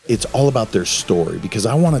it's all about their story, because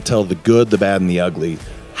I want to tell the good, the bad, and the ugly.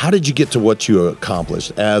 How did you get to what you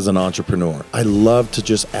accomplished as an entrepreneur? I love to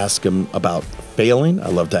just ask them about failing. I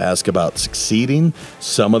love to ask about succeeding,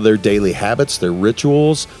 some of their daily habits, their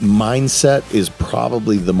rituals. Mindset is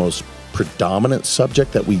probably the most predominant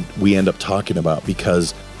subject that we end up talking about,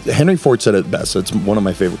 because Henry Ford said it best. It's one of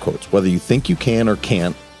my favorite quotes. Whether you think you can or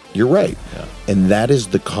can't, you're right. Yeah. And that is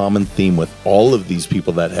the common theme with all of these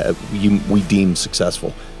people that we deem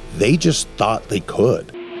successful. They just thought they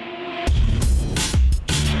could.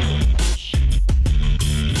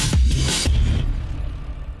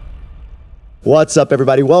 What's up,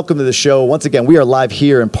 everybody? Welcome to the show. Once again, we are live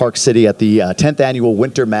here in Park City at the 10th Annual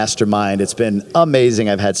Winter Mastermind. It's been amazing.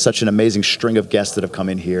 I've had such an amazing string of guests that have come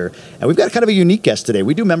in here. And we've got kind of a unique guest today.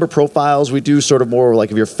 We do member profiles. We do sort of more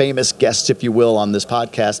like of your famous guests, if you will, on this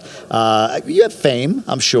podcast. You have fame,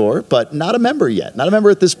 I'm sure, but not a member yet. Not a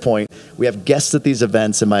member at this point. We have guests at these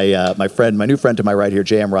events. And my new friend to my right here,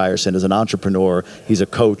 J.M. Ryerson, is an entrepreneur. He's a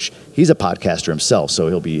coach. He's a podcaster himself. So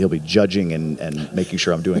he'll be judging and making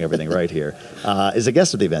sure I'm doing everything right here. Is a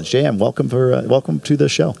guest at the event. JM, welcome to the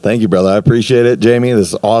show. Thank you, brother. I appreciate it, Jamie.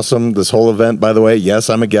 This is awesome. This whole event, by the way. Yes,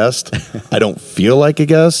 I'm a guest. I don't feel like a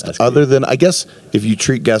guest, other than, I guess, if you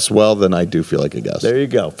treat guests well, then I do feel like a guest. There you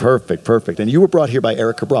go. Perfect. And you were brought here by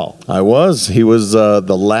Eric Cabral. I was. He was the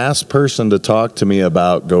last person to talk to me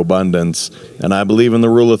about GoBundance, and I believe in the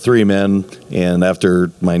rule of three, man. And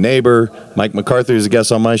after my neighbor, Mike McCarthy, was a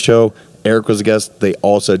guest on my show, Eric was a guest, they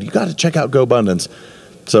all said, you got to check out GoBundance.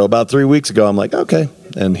 So about 3 weeks ago, I'm like, okay,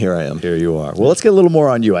 and here I am. Here you are. Well, let's get a little more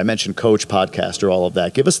on you. I mentioned coach, podcaster, all of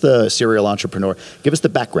that. Give us the serial entrepreneur. Give us the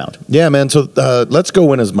background. Yeah, man. So Let's Go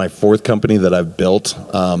Win is my fourth company that I've built.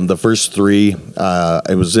 The first three,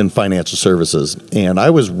 it was in financial services. And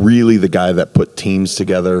I was really the guy that put teams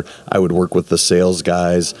together. I would work with the sales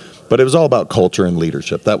guys. But it was all about culture and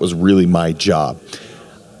leadership. That was really my job.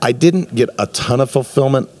 I didn't get a ton of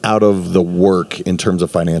fulfillment out of the work in terms of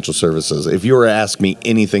financial services. If you were to ask me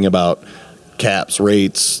anything about caps,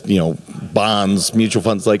 rates, bonds, mutual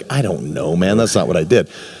funds, I don't know, man. That's not what I did.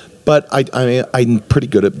 But I'm pretty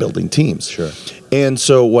good at building teams. Sure. And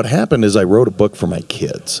so what happened is I wrote a book for my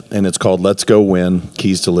kids, and it's called Let's Go Win,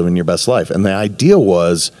 Keys to Living Your Best Life. And the idea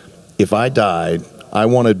was, if I died, I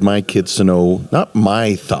wanted my kids to know, not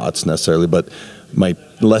my thoughts necessarily, but my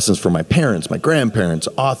lessons from my parents, my grandparents,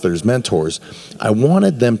 authors, mentors. I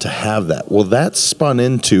wanted them to have that. Well, that spun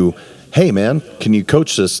into, hey, man, can you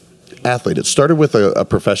coach this athlete? It started with a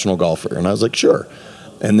professional golfer, and I was like, sure.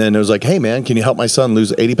 And then it was like, hey, man, can you help my son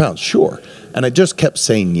lose 80 pounds? Sure. And I just kept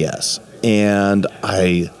saying yes. And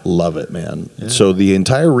I love it, man. Yeah. So the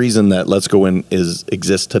entire reason that Let's Go Win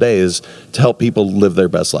exists today is to help people live their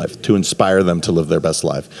best life, to inspire them to live their best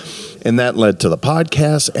life. And that led to the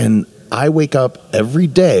podcast, and I wake up every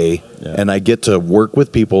day and I get to work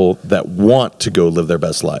with people that want to go live their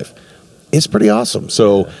best life. It's pretty awesome.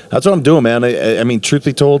 So that's what I'm doing, man. I mean, truth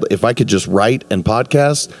be told, if I could just write and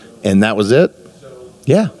podcast and that was it,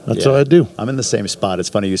 that's what I'd do. I'm in the same spot. It's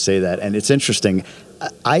funny you say that. And it's interesting.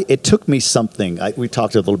 It took me something. We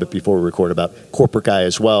talked a little bit before we recorded about corporate guy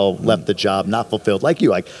as well, left the job, not fulfilled. Like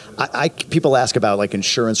you, people ask about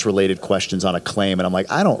insurance related questions on a claim, and I'm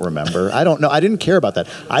like, I don't remember. I don't know. I didn't care about that.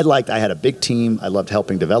 I had a big team. I loved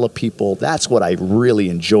helping develop people. That's what I really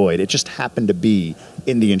enjoyed. It just happened to be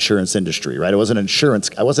in the insurance industry, right? I wasn't an insurance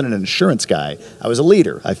guy. I was a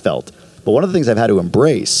leader, I felt. But one of the things I've had to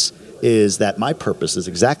embrace is that my purpose is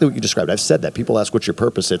exactly what you described. I've said that. People ask what's your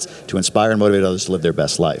purpose. It's to inspire and motivate others to live their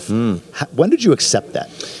best life. When did you accept that?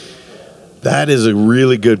 That is a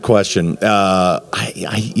really good question. I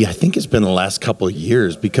think it's been the last couple of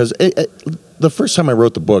years, because the first time I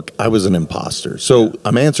wrote the book, I was an imposter. So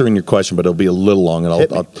I'm answering your question, but it'll be a little long.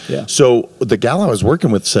 So the gal I was working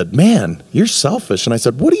with said, man, you're selfish. And I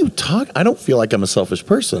said, what are you talking? I don't feel like I'm a selfish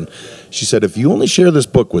person. She said, if you only share this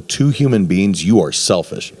book with two human beings, you are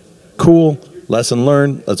selfish. Cool. Lesson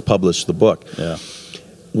learned. Let's publish the book. Yeah.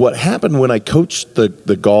 What happened when I coached the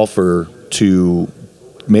golfer to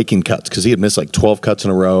making cuts, because he had missed 12 cuts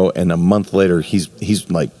in a row, and a month later he's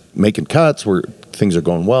making cuts where things are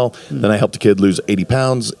going well. Then I helped a kid lose 80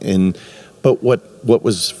 pounds. But what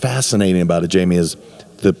was fascinating about it, Jamie, is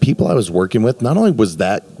the people I was working with, not only was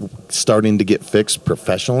that starting to get fixed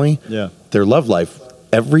professionally, their love life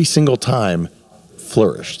every single time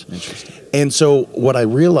flourished. Interesting. And so what I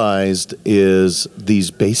realized is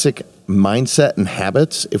these basic mindset and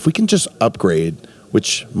habits, if we can just upgrade,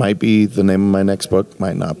 which might be the name of my next book,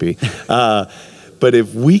 might not be, but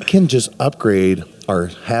if we can just upgrade our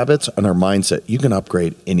habits and our mindset, you can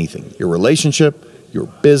upgrade anything. Your relationship, your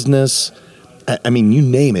business, I mean, you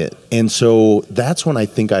name it. And so that's when I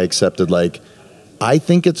think I accepted, like, I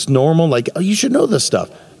think it's normal. Like, oh, you should know this stuff.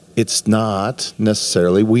 It's not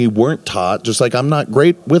necessarily. We weren't taught, just like I'm not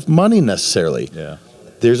great with money necessarily. Yeah.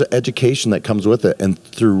 There's an education that comes with it. And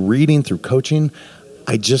through reading, through coaching,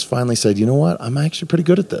 I just finally said, you know what? I'm actually pretty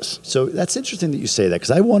good at this. So that's interesting that you say that,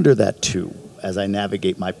 because I wonder that too as I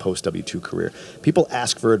navigate my post W2 career. People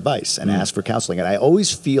ask for advice and ask for counseling. And I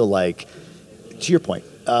always feel like, to your point,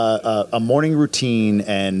 a morning routine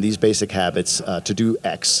and these basic habits to do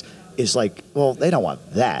X is like, well, they don't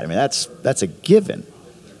want that. I mean, that's a given.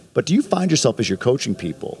 But do you find yourself, as you're coaching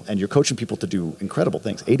people, and you're coaching people to do incredible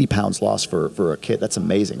things, 80 pounds lost for a kid, that's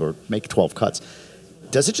amazing, or make 12 cuts.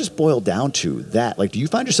 Does it just boil down to that? Like, do you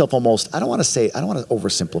find yourself almost, I don't want to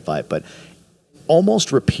oversimplify it, but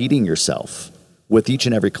almost repeating yourself with each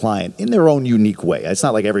and every client in their own unique way? It's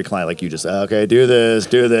not like every client, like you just, okay, do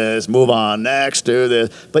this, move on, next, do this.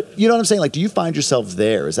 But you know what I'm saying? Like, do you find yourself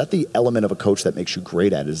there? Is that the element of a coach that makes you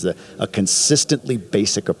great at it? Is a consistently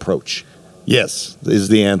basic approach? Yes, is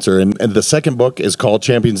the answer. And the second book is called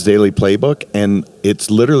Champions Daily Playbook. And it's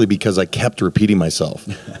literally because I kept repeating myself.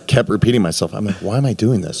 I'm like, why am I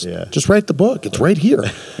doing this? Yeah. Just write the book. It's right here.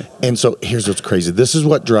 And so here's what's crazy. This is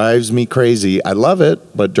what drives me crazy. I love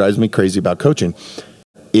it, but drives me crazy about coaching.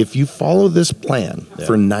 If you follow this plan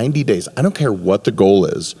for 90 days, I don't care what the goal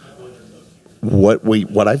is,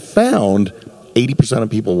 what I found, 80% of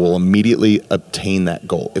people will immediately obtain that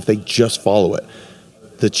goal if they just follow it.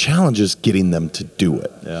 The challenge is getting them to do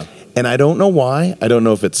it. Yeah. And I don't know why. I don't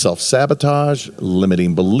know if it's self-sabotage,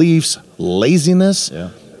 limiting beliefs, laziness.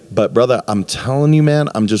 Yeah. But brother, I'm telling you, man,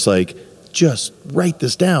 I'm just like, just write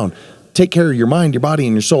this down. Take care of your mind, your body,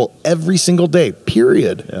 and your soul every single day,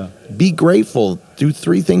 period. Yeah. Be grateful. Do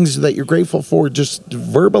 3 things that you're grateful for. Just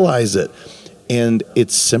verbalize it. And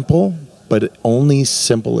it's simple, but only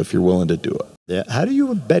simple if you're willing to do it. Yeah. How do you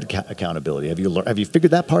embed accountability? Have you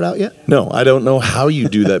figured that part out yet? No, I don't know how you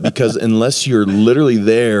do that, because unless you're literally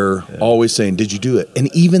there always saying, did you do it? And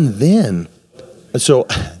even then, so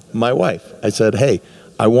my wife, I said, hey,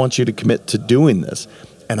 I want you to commit to doing this.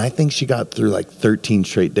 And I think she got through like 13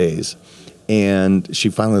 straight days. And she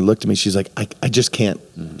finally looked at me. She's like, I just can't.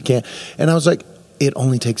 And I was like, it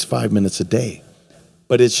only takes 5 minutes a day.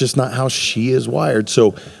 But it's just not how she is wired.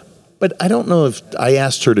 So, but I don't know if I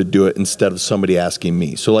asked her to do it instead of somebody asking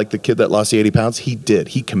me. So like the kid that lost the 80 pounds, he did.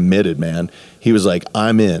 He committed, man. He was like,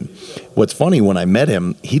 I'm in. What's funny, when I met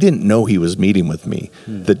him, he didn't know he was meeting with me.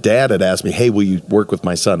 The dad had asked me, hey, will you work with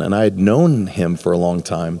my son? And I had known him for a long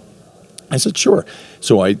time. I said, sure.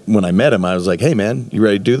 So when I met him, I was like, hey, man, you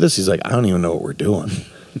ready to do this? He's like, I don't even know what we're doing.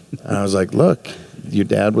 And I was like, look, your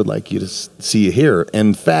dad would like you to see you here.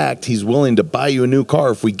 In fact, he's willing to buy you a new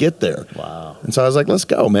car if we get there. Wow. And so I was like, let's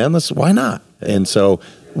go, man. Why not? Yeah. And so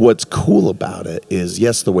what's cool about it is,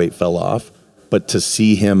 yes, the weight fell off, but to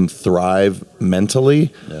see him thrive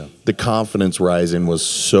mentally, the confidence rising was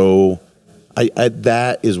so,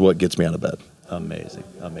 that is what gets me out of bed. Amazing.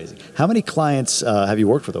 How many clients have you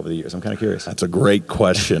worked with over the years? I'm kind of curious. That's a great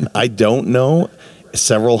question. I don't know.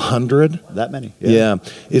 Several hundred. That many? Yeah.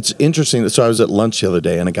 It's interesting. So I was at lunch the other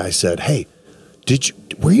day, and a guy said, hey,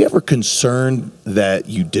 were you ever concerned that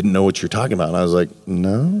you didn't know what you're talking about? And I was like,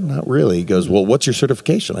 no, not really. He goes, well, what's your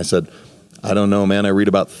certification? I said, I don't know, man. I read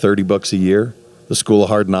about 30 books a year. The School of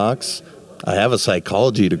Hard Knocks. I have a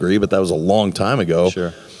psychology degree, but that was a long time ago.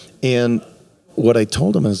 Sure. And what I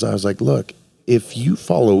told him is, I was like, look, if you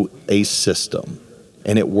follow a system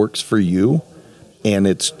and it works for you and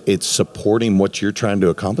it's supporting what you're trying to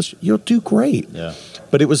accomplish, you'll do great. Yeah.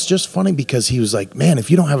 But it was just funny because he was like, man,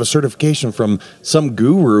 if you don't have a certification from some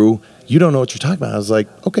guru, you don't know what you're talking about. I was like,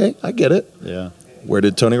 okay, I get it. Yeah. Where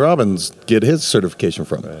did Tony Robbins get his certification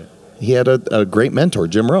from? Right. He had a great mentor,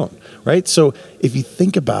 Jim Rohn, right? So if you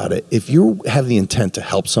think about it, if you have the intent to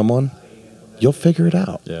help someone, you'll figure it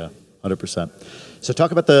out. Yeah, 100%. So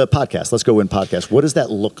talk about the podcast. Let's Go Win podcast. What does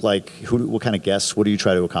that look like? What kind of guests? What do you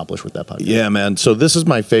try to accomplish with that podcast? Yeah, man. So this is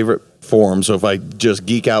my favorite forum. So if I just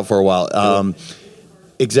geek out for a while,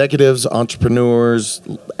 executives, entrepreneurs,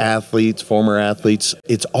 athletes, former athletes,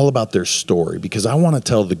 it's all about their story, because I want to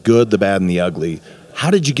tell the good, the bad, and the ugly.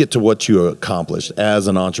 How did you get to what you accomplished as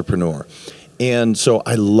an entrepreneur? And so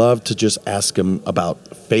I love to just ask them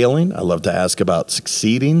about failing. I love to ask about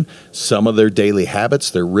succeeding, some of their daily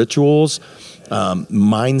habits, their rituals.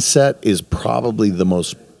 Mindset is probably the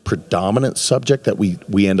most predominant subject that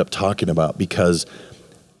we end up talking about, because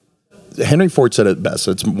Henry Ford said it best.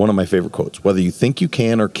 It's one of my favorite quotes. Whether you think you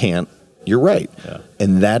can or can't, you're right. Yeah.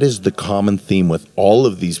 And that is the common theme with all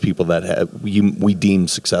of these people that we deem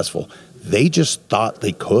successful. They just thought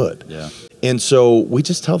they could. Yeah. And so we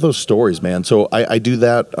just tell those stories, man. So I do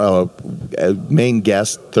that, main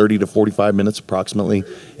guest, 30 to 45 minutes approximately.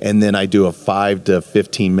 And then I do a 5 to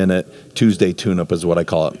 15 minute Tuesday tune-up is what I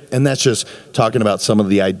call it. And that's just talking about some of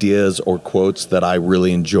the ideas or quotes that I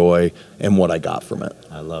really enjoy and what I got from it.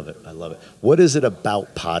 I love it. I love it. What is it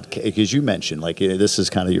about podcast? Because you mentioned, like, this is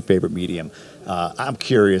kind of your favorite medium. I'm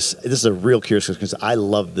curious. This is a real curious because I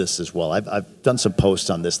love this as well. I've done some posts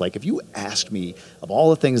on this. Like, if you asked me of all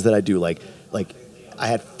the things that I do, like I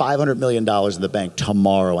had $500 million in the bank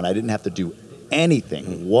tomorrow and I didn't have to do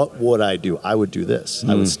anything, what would I do? I would do this.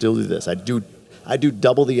 I would still do this. I do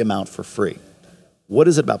double the amount for free. What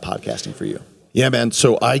is it about podcasting for you? Yeah, man.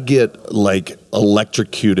 So I get like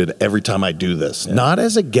electrocuted every time I do this. Yeah. Not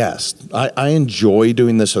as a guest. I enjoy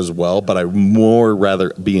doing this as well, but I more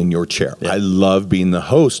rather be in your chair. Yeah. I love being the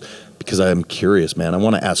host because I'm curious, man. I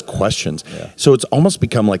want to ask questions. Yeah. So it's almost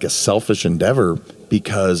become like a selfish endeavor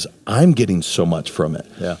because I'm getting so much from it.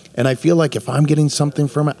 Yeah. And I feel like if I'm getting something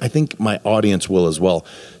from it, I think my audience will as well.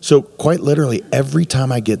 So quite literally, every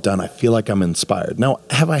time I get done, I feel like I'm inspired. Now,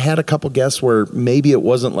 have I had a couple guests where maybe it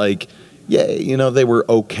wasn't like, yeah, they were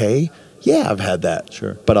okay? Yeah, I've had that.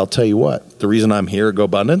 Sure. But I'll tell you what, the reason I'm here at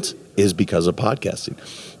GoBundance is because of podcasting.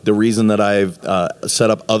 The reason that I've set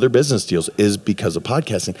up other business deals is because of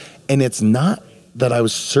podcasting. And it's not that I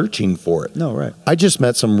was searching for it. No, right. I just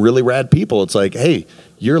met some really rad people. It's like, hey,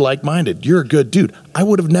 you're like-minded. You're a good dude. I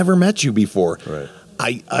would have never met you before. Right.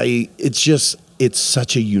 It's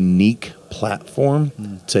such a unique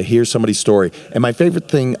platform to hear somebody's story. And my favorite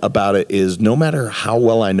thing about it is no matter how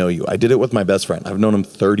well I know you, I did it with my best friend. I've known him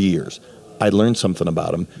 30 years. I learned something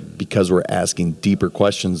about him because we're asking deeper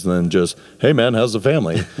questions than just, hey, man, how's the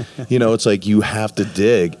family? It's like you have to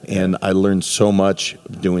dig. And I learned so much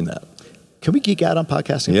doing that. Can we geek out on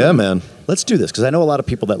podcasting? Yeah, man. Let's do this because I know a lot of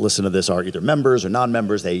people that listen to this are either members or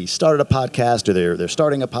non-members. They started a podcast or they're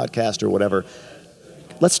starting a podcast or whatever.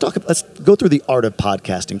 Let's go through the art of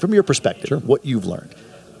podcasting from your perspective, Sure. What you've learned.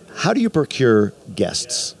 How do you procure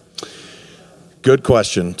guests? Good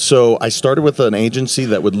question. So I started with an agency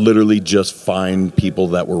that would literally just find people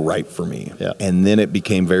that were right for me. Yeah. And then it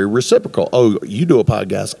became very reciprocal. Oh, you do a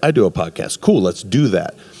podcast, I do a podcast. Cool, let's do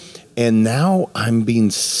that. And now I'm being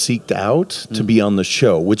seeked out to be on the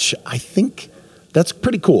show, which I think that's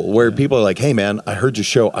pretty cool, where people are like, hey, man, I heard your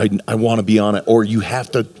show. I want to be on it. Or you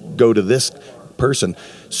have to go to this person.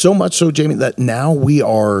 So much so, Jamie, that now we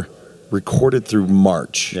are recorded through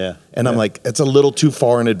March. Yeah. And I'm like, it's a little too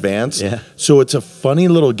far in advance. Yeah. So it's a funny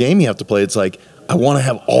little game you have to play. It's like, I want to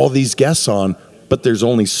have all these guests on, but there's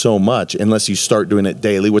only so much unless you start doing it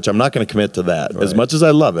daily, which I'm not going to commit to that as much as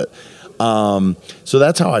I love it. So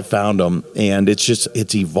that's how I found them. And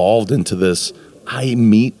it's evolved into this. I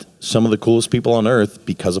meet some of the coolest people on earth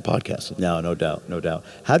because of podcasting. No doubt.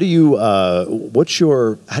 How do you, how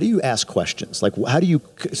do you ask questions? Like, how do you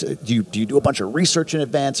do a bunch of research in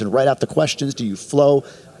advance and write out the questions? Do you flow?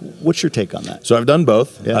 What's your take on that? So I've done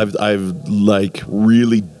both. Yeah. I've like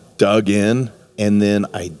really dug in, and then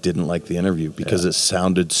I didn't like the interview because it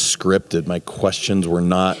sounded scripted. My questions were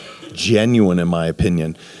not genuine in my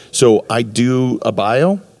opinion. So I do a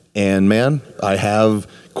bio, and man, I have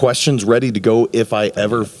questions ready to go if I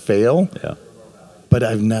ever fail. Yeah. But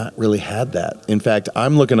I've not really had that. In fact,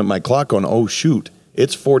 I'm looking at my clock going, oh, shoot,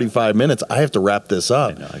 it's 45 minutes. I have to wrap this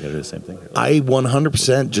up. I know, I got to do the same thing. I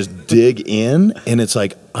 100% just dig in, and it's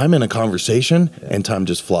like I'm in a conversation and time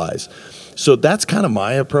just flies. So that's kind of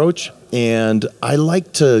my approach, and I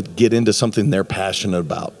like to get into something they're passionate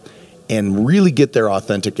about and really get their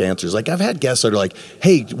authentic answers. Like I've had guests that are like,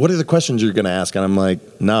 hey, what are the questions you're going to ask? And I'm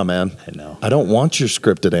like, nah, man, I don't want your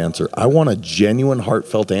scripted answer. I want a genuine,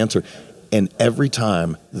 heartfelt answer. And every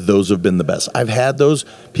time, those have been the best. I've had those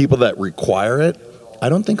people that require it. I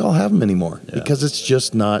don't think I'll have them anymore because it's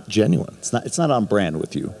just not genuine. It's not on brand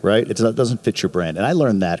with you, right? It doesn't fit your brand. And I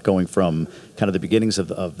learned that going from kind of the beginnings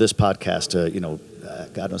of this podcast to,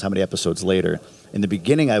 God knows how many episodes later. In the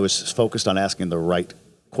beginning, I was focused on asking the right,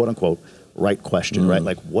 quote unquote, right question, right?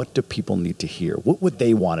 Like, what do people need to hear? What would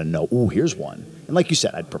they want to know? Ooh, here's one. And like you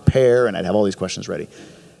said, I'd prepare and I'd have all these questions ready.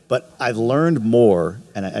 But I've learned more,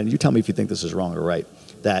 and you tell me if you think this is wrong or right,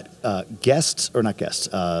 that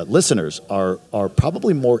listeners are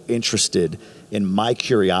probably more interested in my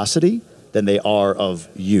curiosity than they are of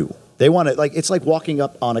you. They want to, like, it's like walking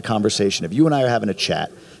up on a conversation. If you and I are having a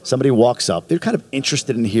chat, somebody walks up, they're kind of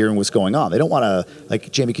interested in hearing what's going on. They don't want to,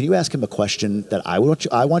 like, Jamie, can you ask him a question that I want you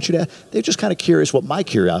to ask? They're just kind of curious what my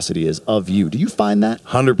curiosity is of you. Do you find that?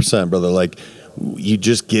 100%, brother. Like, you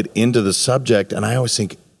just get into the subject, and I always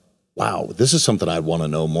think, wow, this is something I'd want to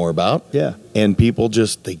know more about. Yeah. And people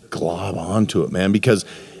just, they glob onto it, man, because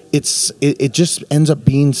it just ends up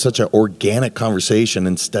being such an organic conversation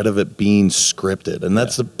instead of it being scripted. And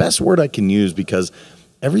that's the best word I can use, because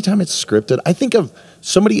every time it's scripted, I think of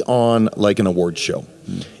somebody on like an award show.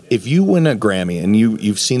 If you win a Grammy and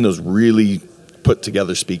you've seen those really put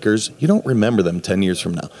together speakers, you don't remember them 10 years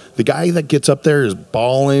from now. The guy that gets up there is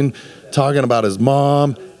bawling, talking about his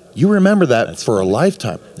mom. You remember that for a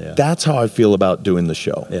lifetime. Yeah. That's how I feel about doing the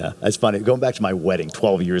show. Yeah, that's funny. Going back to my wedding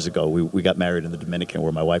 12 years ago, we got married in the Dominican,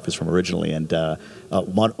 where my wife is from originally, and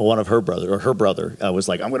one of her brother was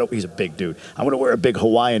like, he's a big dude, I'm going to wear a big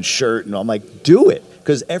Hawaiian shirt. And I'm like, do it.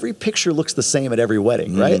 Because every picture looks the same at every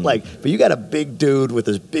wedding, right? But you got a big dude with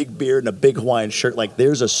his big beard and a big Hawaiian shirt. Like,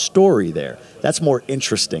 there's a story there. That's more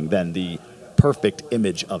interesting than the perfect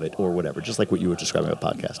image of it or whatever, just like what you were describing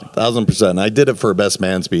about podcasting. 1,000%. I did it for a best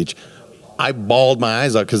man speech. I bawled my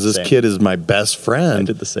eyes out because this kid is my best friend. I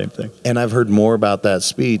did the same thing. And I've heard more about that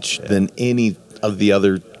speech than any of the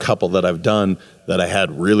other couple that I've done that I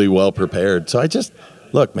had really well prepared. So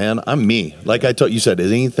look, man, I'm me. Like I told you, said,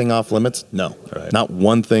 is anything off limits? No, not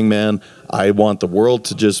one thing, man. I want the world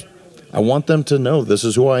to I want them to know this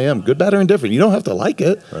is who I am, good, bad, or indifferent. You don't have to like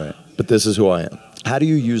it, but this is who I am. How do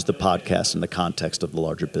you use the podcast in the context of the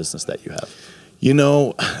larger business that you have? You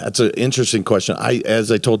know, that's an interesting question.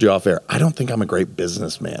 As I told you off air, I don't think I'm a great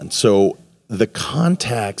businessman. So the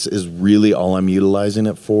contacts is really all I'm utilizing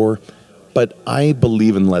it for. But I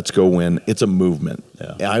believe in Let's Go Win. It's a movement.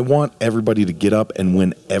 Yeah. I want everybody to get up and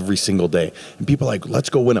win every single day. And people are like, let's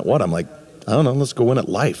go win at what? I'm like, I don't know. Let's go win at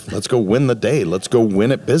life. Let's go win the day. Let's go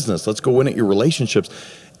win at business. Let's go win at your relationships.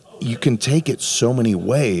 You can take it so many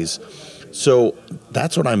ways. So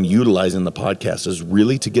that's what I'm utilizing the podcast, is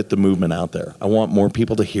really to get the movement out there. I want more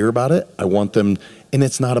people to hear about it. I want them, and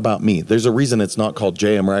it's not about me. There's a reason it's not called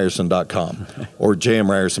jmryerson.com or JM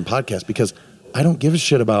Ryerson Podcast, because I don't give a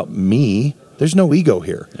shit about me. There's no ego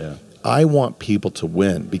here. Yeah. I want people to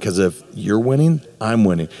win, because if you're winning, I'm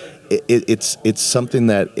winning. It's something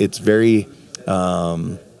that it's very,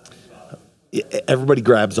 everybody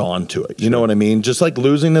grabs on to it. You know what I mean? Just like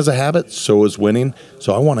losing is a habit, so is winning.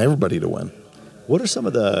 So I want everybody to win. What are some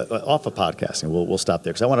of the, off of podcasting, we'll stop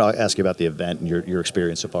there, because I want to ask you about the event and your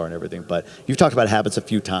experience so far and everything, but you've talked about habits a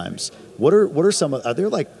few times. What are some of, are there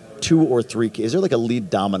like 2 or 3, is there like a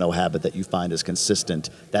lead domino habit that you find is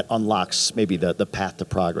consistent that unlocks maybe the path to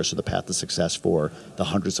progress or the path to success for the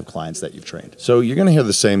hundreds of clients that you've trained? So you're going to hear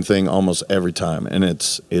the same thing almost every time, and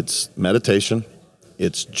it's meditation,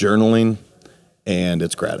 it's journaling, and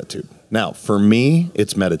it's gratitude. Now, for me,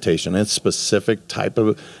 it's meditation. It's specific type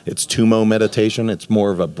of, it's Tumo meditation. It's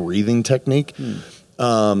more of a breathing technique.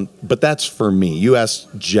 But that's for me. You ask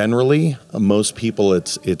generally, most people,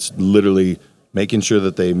 it's literally making sure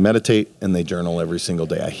that they meditate and they journal every single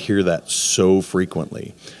day. I hear that so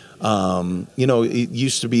frequently. You know, it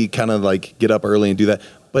used to be kind of like get up early and do that,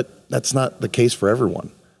 but that's not the case for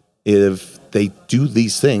everyone. If they do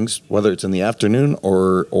these things, whether it's in the afternoon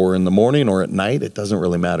or in the morning or at night, it doesn't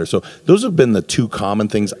really matter. So those have been the 2 common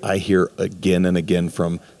things I hear again and again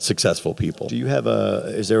from successful people. Do you have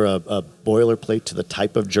is there a boilerplate to the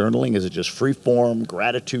type of journaling? Is it just free form,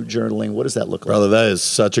 gratitude journaling? What does that look like? Brother, that is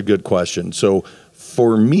such a good question. So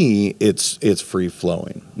for me, it's free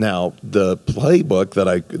flowing. Now, the playbook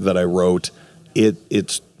that I wrote,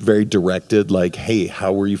 it's very directed, like, hey,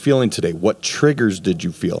 how were you feeling today? What triggers did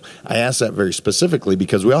you feel? I asked that very specifically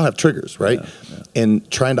because we all have triggers, right? Yeah. And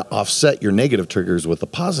trying to offset your negative triggers with the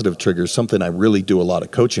positive triggers, something I really do a lot of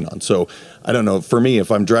coaching on. So I don't know, for me, if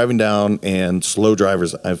I'm driving down and slow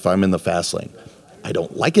drivers, if I'm in the fast lane, I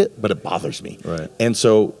don't like it, but it bothers me. Right. And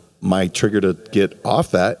so my trigger to get off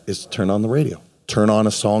that is to turn on the radio, turn on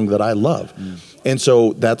a song that I love. And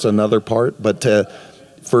so that's another part. But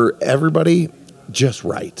for everybody, just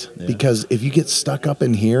write. Yeah. Because if you get stuck up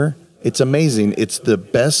in here, it's amazing. It's the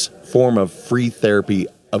best form of free therapy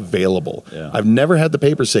available. Yeah. I've never had the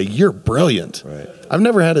paper say, you're brilliant. Right. I've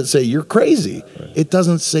never had it say, you're crazy. Right. It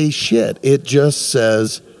doesn't say shit. It just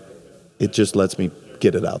lets me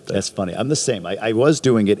get it out there. That's funny. I'm the same. I was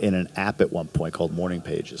doing it in an app at one point called Morning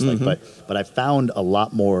Pages. But I found a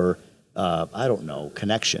lot more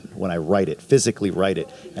connection when I physically write it.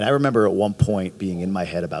 And I remember at one point being in my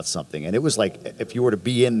head about something, and it was like, if you were to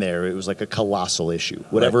be in there, it was like a colossal issue,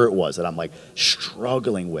 whatever it was that I'm like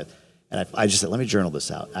struggling with. And I just said, let me journal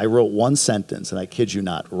this out. I wrote one sentence, and I kid you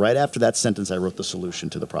not, right after that sentence, I wrote the solution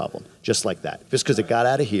to the problem, just like that. Just because it got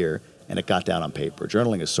out of here and it got down on paper.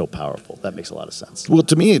 Journaling is so powerful. That makes a lot of sense. Well,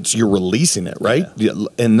 to me, you're releasing it, right? Yeah.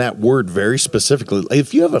 And that word very specifically,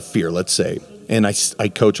 if you have a fear, let's say, and I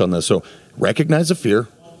coach on this. So recognize the fear,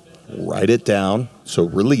 write it down. So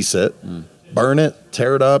release it, burn it,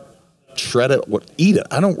 tear it up, shred it, eat it.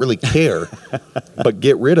 I don't really care, but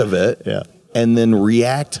get rid of it. Yeah. And then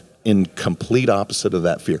react in complete opposite of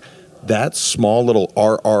that fear. That small little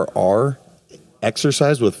RRR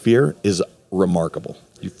exercise with fear is remarkable.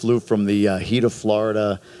 You flew from the heat of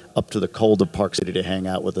Florida up to the cold of Park City to hang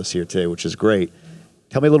out with us here today, which is great.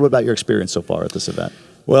 Tell me a little bit about your experience so far at this event.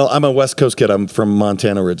 Well, I'm a West Coast kid. I'm from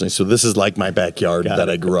Montana originally, so this is like my backyard that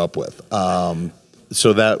I grew up with.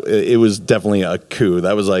 So that it was definitely a coup.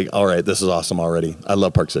 That was like, all right, this is awesome already. I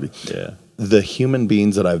love Park City. Yeah. The human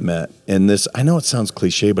beings that I've met, and this, I know it sounds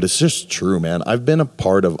cliche, but it's just true, man. I've been a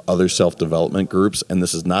part of other self-development groups, and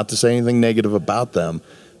this is not to say anything negative about them.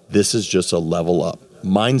 This is just a level up,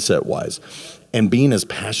 mindset-wise. And being as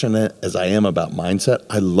passionate as I am about mindset,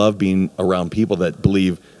 I love being around people that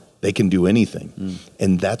believe they can do anything.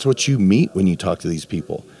 And that's what you meet when you talk to these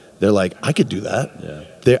people. They're like, I could do that.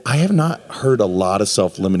 Yeah. I have not heard a lot of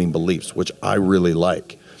self-limiting beliefs, which I really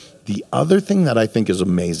like. The other thing that I think is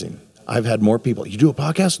amazing, I've had more people, you do a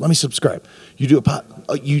podcast? Let me subscribe. You do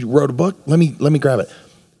you wrote a book? Let me grab it.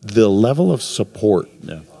 The level of support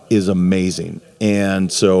is amazing.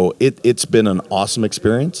 And so it's been an awesome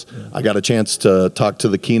experience. I got a chance to talk to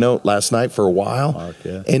the keynote last night for a while. Mark,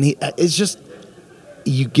 yeah. And it's just,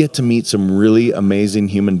 you get to meet some really amazing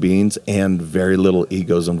human beings and very little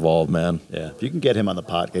egos involved, man. Yeah, if you can get him on the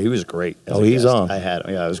podcast, he was great. He's on.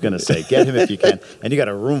 I was going to say, get him if you can. And you got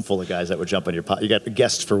a room full of guys that would jump on your podcast. You got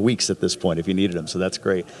guests for weeks at this point if you needed them, so that's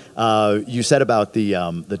great. You said about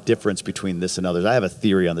the difference between this and others. I have a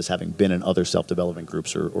theory on this, having been in other self-development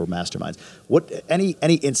groups or masterminds.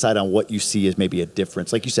 Any insight on what you see as maybe a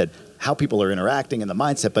difference? Like you said, how people are interacting and the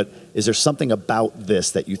mindset, but is there something about this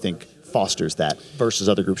that you think fosters that versus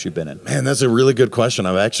other groups you've been in? Man, that's a really good question.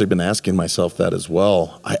 I've actually been asking myself that as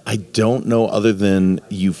well. I don't know, other than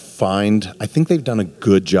I think they've done a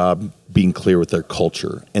good job being clear with their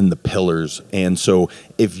culture and the pillars. And so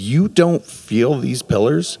if you don't feel these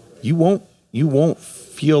pillars, you won't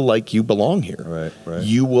feel like you belong here. Right.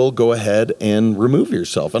 You will go ahead and remove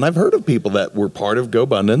yourself. And I've heard of people that were part of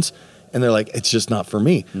GoBundance and they're like, it's just not for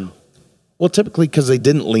me. Well, typically because they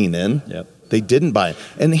didn't lean in. Yep. They didn't buy it.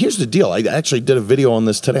 And here's the deal. I actually did a video on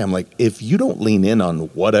this today. I'm like, if you don't lean in on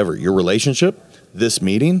whatever, your relationship, this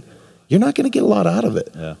meeting, you're not going to get a lot out of it.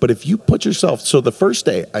 Yeah. But if you put yourself, so the first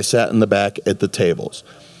day I sat in the back at the tables.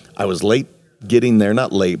 I was late getting there,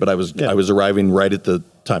 not late, but I was arriving right at the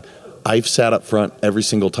time. I've sat up front every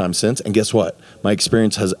single time since. And guess what? My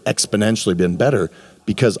experience has exponentially been better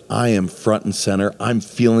because I am front and center. I'm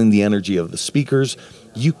feeling the energy of the speakers.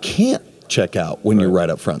 You can't check out when you're right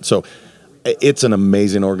up front. So it's an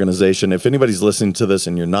amazing organization. If anybody's listening to this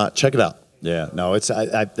and you're not, check it out. Yeah, no, it's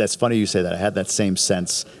that's funny you say that. I had that same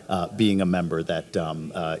sense being a member that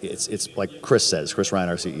it's like Chris Ryan,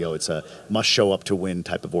 our CEO. It's a must show up to win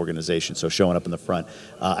type of organization. So showing up in the front,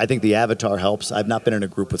 I think the avatar helps. I've not been in a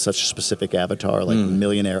group with such a specific avatar, like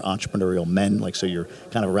millionaire entrepreneurial men. Like, so you're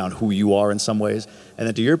kind of around who you are in some ways. And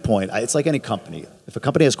then to your point, it's like any company. If a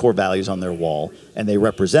company has core values on their wall and they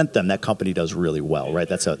represent them, that company does really well, right?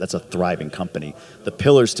 That's a thriving company. The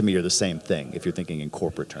pillars to me are the same thing. If you're thinking in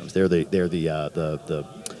corporate terms, they're the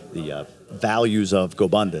values of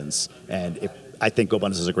GoBundance, and I think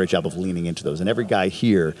GoBundance does a great job of leaning into those. And every guy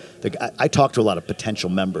here, I talk to a lot of potential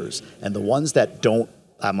members, and the ones that don't,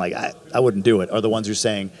 I'm like, I wouldn't do it, are the ones who are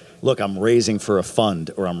saying, look, I'm raising for a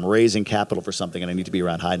fund or I'm raising capital for something and I need to be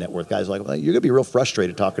around high net worth guys. Like, well, you're going to be real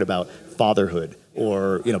frustrated talking about fatherhood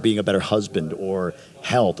or being a better husband or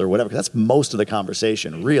health or whatever. 'Cause that's most of the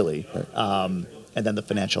conversation, really. And then the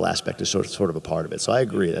financial aspect is sort of a part of it. So I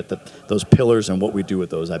agree that those pillars and what we do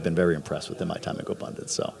with those, I've been very impressed with in my time at GoBundance.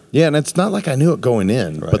 So yeah, and it's not like I knew it going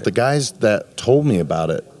in, but the guys that told me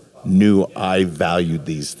about it knew I valued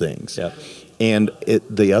these things. Yep. And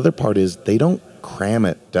the other part is they don't cram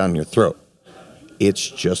it down your throat. It's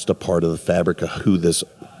just a part of the fabric of who this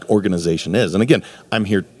organization is. And again, I'm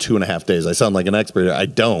here 2.5 days. I sound like an expert. I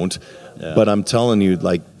don't, but I'm telling you,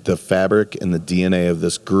 like, the fabric and the DNA of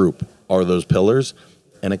this group are those pillars,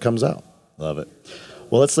 and it comes out. Love it.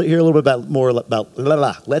 Well, let's hear a little bit more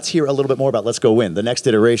about Let's hear a little bit more about Let's Go Win, the next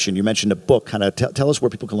iteration. You mentioned a book. Kind of tell us where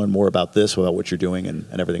people can learn more about this, about what you're doing, and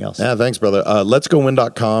everything else. Yeah, thanks, brother.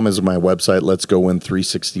 Let'sGoWin.com is my website. Let's Go Win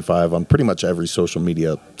 365 on pretty much every social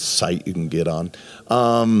media site you can get on.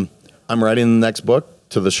 I'm writing the next book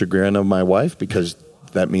to the chagrin of my wife because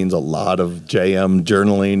that means a lot of JM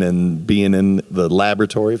journaling and being in the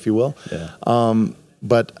laboratory, if you will. Yeah.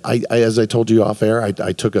 But I, as I told you off air,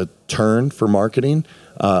 I took a turn for marketing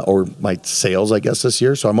or my sales, I guess, this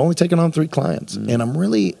year. So I'm only taking on 3 clients. And I'm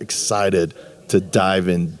really excited to dive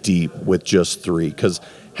in deep with just 3 because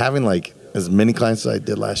having like as many clients as I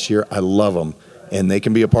did last year. I love them, and they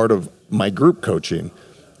can be a part of my group coaching.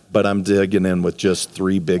 But I'm digging in with just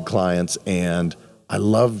 3 big clients, and I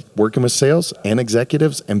love working with sales and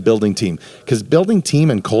executives and building team, because building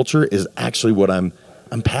team and culture is actually what I'm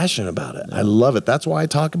passionate about it. I love it. That's why I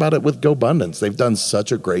talk about it with GoBundance. They've done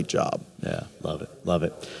such a great job. Yeah, love it. Love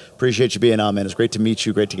it. Appreciate you being on, man. It's great to meet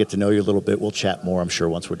you. Great to get to know you a little bit. We'll chat more, I'm sure,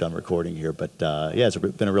 once we're done recording here. But yeah, it's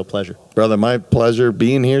been a real pleasure. Brother, my pleasure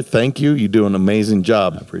being here. Thank you. You do an amazing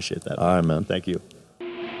job. I appreciate that. All right, man. Thank you.